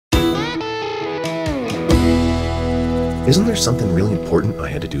Isn't there something really important I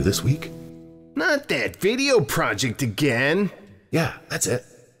had to do this week? Not that video project again. Yeah, that's it.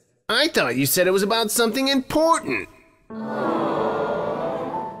 I thought you said it was about something important.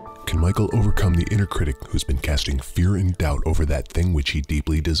 Can Michael overcome the inner critic who's been casting fear and doubt over that thing which he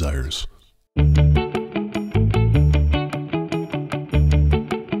deeply desires?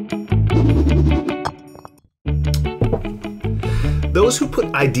 Those who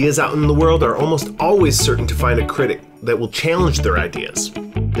put ideas out in the world are almost always certain to find a critic that will challenge their ideas.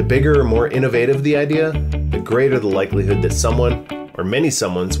 The bigger or more innovative the idea, the greater the likelihood that someone, or many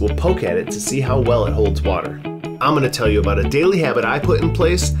someones, will poke at it to see how well it holds water. I'm going to tell you about a daily habit I put in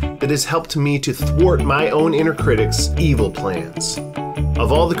place that has helped me to thwart my own inner critic's evil plans.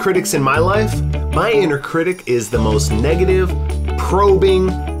 Of all the critics in my life, my inner critic is the most negative, probing,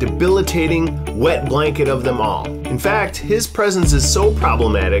 debilitating, wet blanket of them all. In fact, his presence is so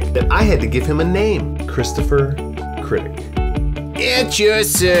problematic that I had to give him a name. Christopher Critic. At your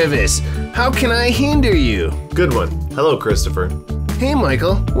service. How can I hinder you? Good one. Hello, Christopher. Hey,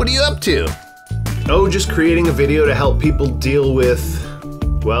 Michael. What are you up to? Oh, just creating a video to help people deal with,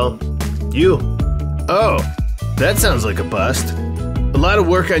 well, you. Oh, that sounds like a bust. A lot of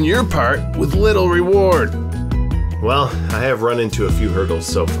work on your part with little reward. Well, I have run into a few hurdles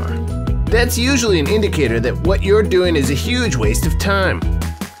so far. That's usually an indicator that what you're doing is a huge waste of time.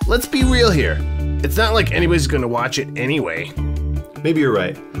 Let's be real here. It's not like anybody's gonna watch it anyway. Maybe you're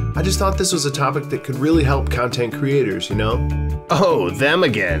right. I just thought this was a topic that could really help content creators, you know? Oh, them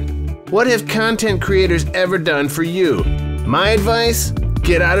again. What have content creators ever done for you? My advice?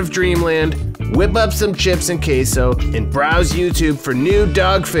 Get out of dreamland, whip up some chips and queso, and browse YouTube for new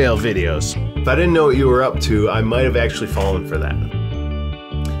dog fail videos. If I didn't know what you were up to, I might have actually fallen for that.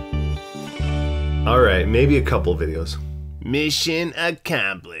 Alright, maybe a couple videos. Mission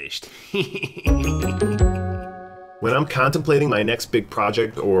accomplished. When I'm contemplating my next big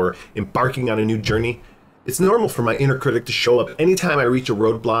project or embarking on a new journey, it's normal for my inner critic to show up anytime I reach a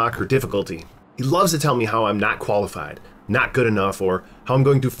roadblock or difficulty. He loves to tell me how I'm not qualified, not good enough, or how I'm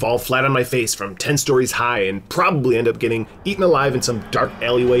going to fall flat on my face from 10 stories high and probably end up getting eaten alive in some dark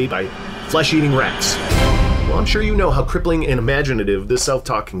alleyway by flesh-eating rats. Well, I'm sure you know how crippling and imaginative this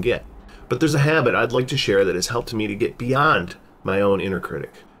self-talk can get. But there's a habit I'd like to share that has helped me to get beyond my own inner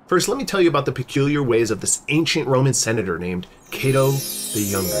critic. First, let me tell you about the peculiar ways of this ancient Roman senator named Cato the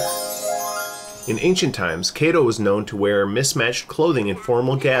Younger. In ancient times, Cato was known to wear mismatched clothing in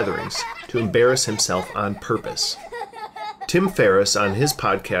formal gatherings to embarrass himself on purpose. Tim Ferriss on his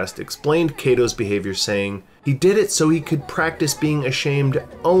podcast explained Cato's behavior, saying he did it so he could practice being ashamed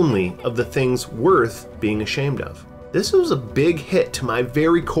only of the things worth being ashamed of. This was a big hit to my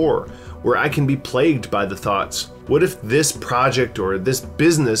very core, where I can be plagued by the thoughts, what if this project or this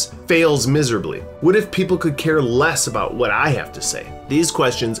business fails miserably? What if people could care less about what I have to say? These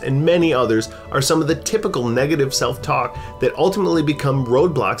questions and many others are some of the typical negative self-talk that ultimately become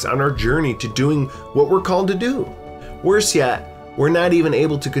roadblocks on our journey to doing what we're called to do. Worse yet, we're not even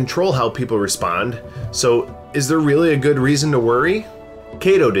able to control how people respond. So is there really a good reason to worry?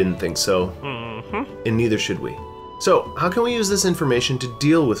 Cato didn't think so, and neither should we. So how can we use this information to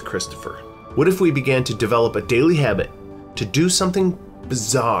deal with Christopher? What if we began to develop a daily habit to do something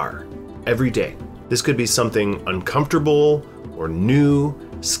bizarre every day? This could be something uncomfortable or new,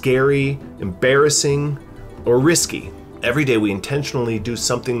 scary, embarrassing, or risky. Every day we intentionally do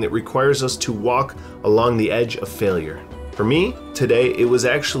something that requires us to walk along the edge of failure. For me, today it was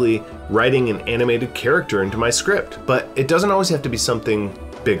actually writing an animated character into my script, but it doesn't always have to be something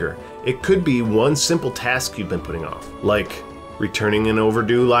bigger. It could be one simple task you've been putting off, like returning an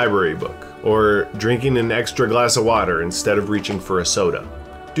overdue library book, or drinking an extra glass of water instead of reaching for a soda.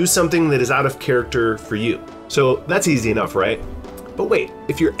 Do something that is out of character for you. So that's easy enough, right? But wait,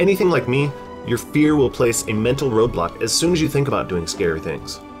 if you're anything like me, your fear will place a mental roadblock as soon as you think about doing scary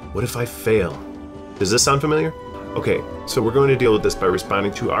things. What if I fail? Does this sound familiar? Okay, so we're going to deal with this by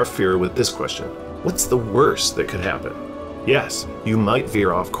responding to our fear with this question. What's the worst that could happen? Yes, you might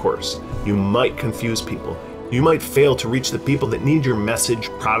veer off course. You might confuse people. You might fail to reach the people that need your message,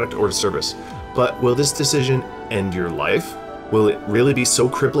 product, or service. But will this decision end your life? Will it really be so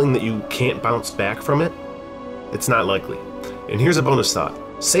crippling that you can't bounce back from it? It's not likely. And here's a bonus thought.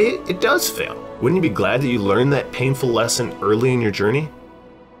 Say it does fail. Wouldn't you be glad that you learned that painful lesson early in your journey?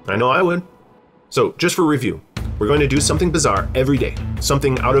 I know I would. So just for review, we're going to do something bizarre every day,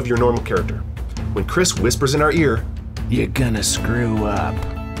 something out of your normal character. When Chris whispers in our ear, "You're gonna screw up,"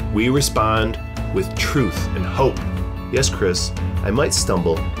 we respond with truth and hope. Yes, Chris, I might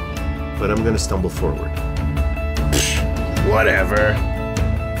stumble, but I'm gonna stumble forward. Whatever.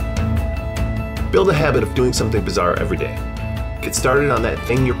 Build a habit of doing something bizarre every day. Get started on that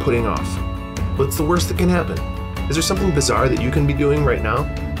thing you're putting off. What's the worst that can happen? Is there something bizarre that you can be doing right now?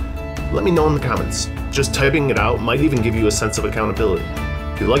 Let me know in the comments. Just typing it out might even give you a sense of accountability.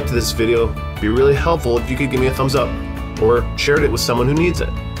 If you liked this video, it'd be really helpful if you could give me a thumbs up or shared it with someone who needs it.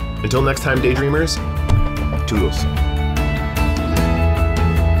 Until next time, daydreamers, toodles.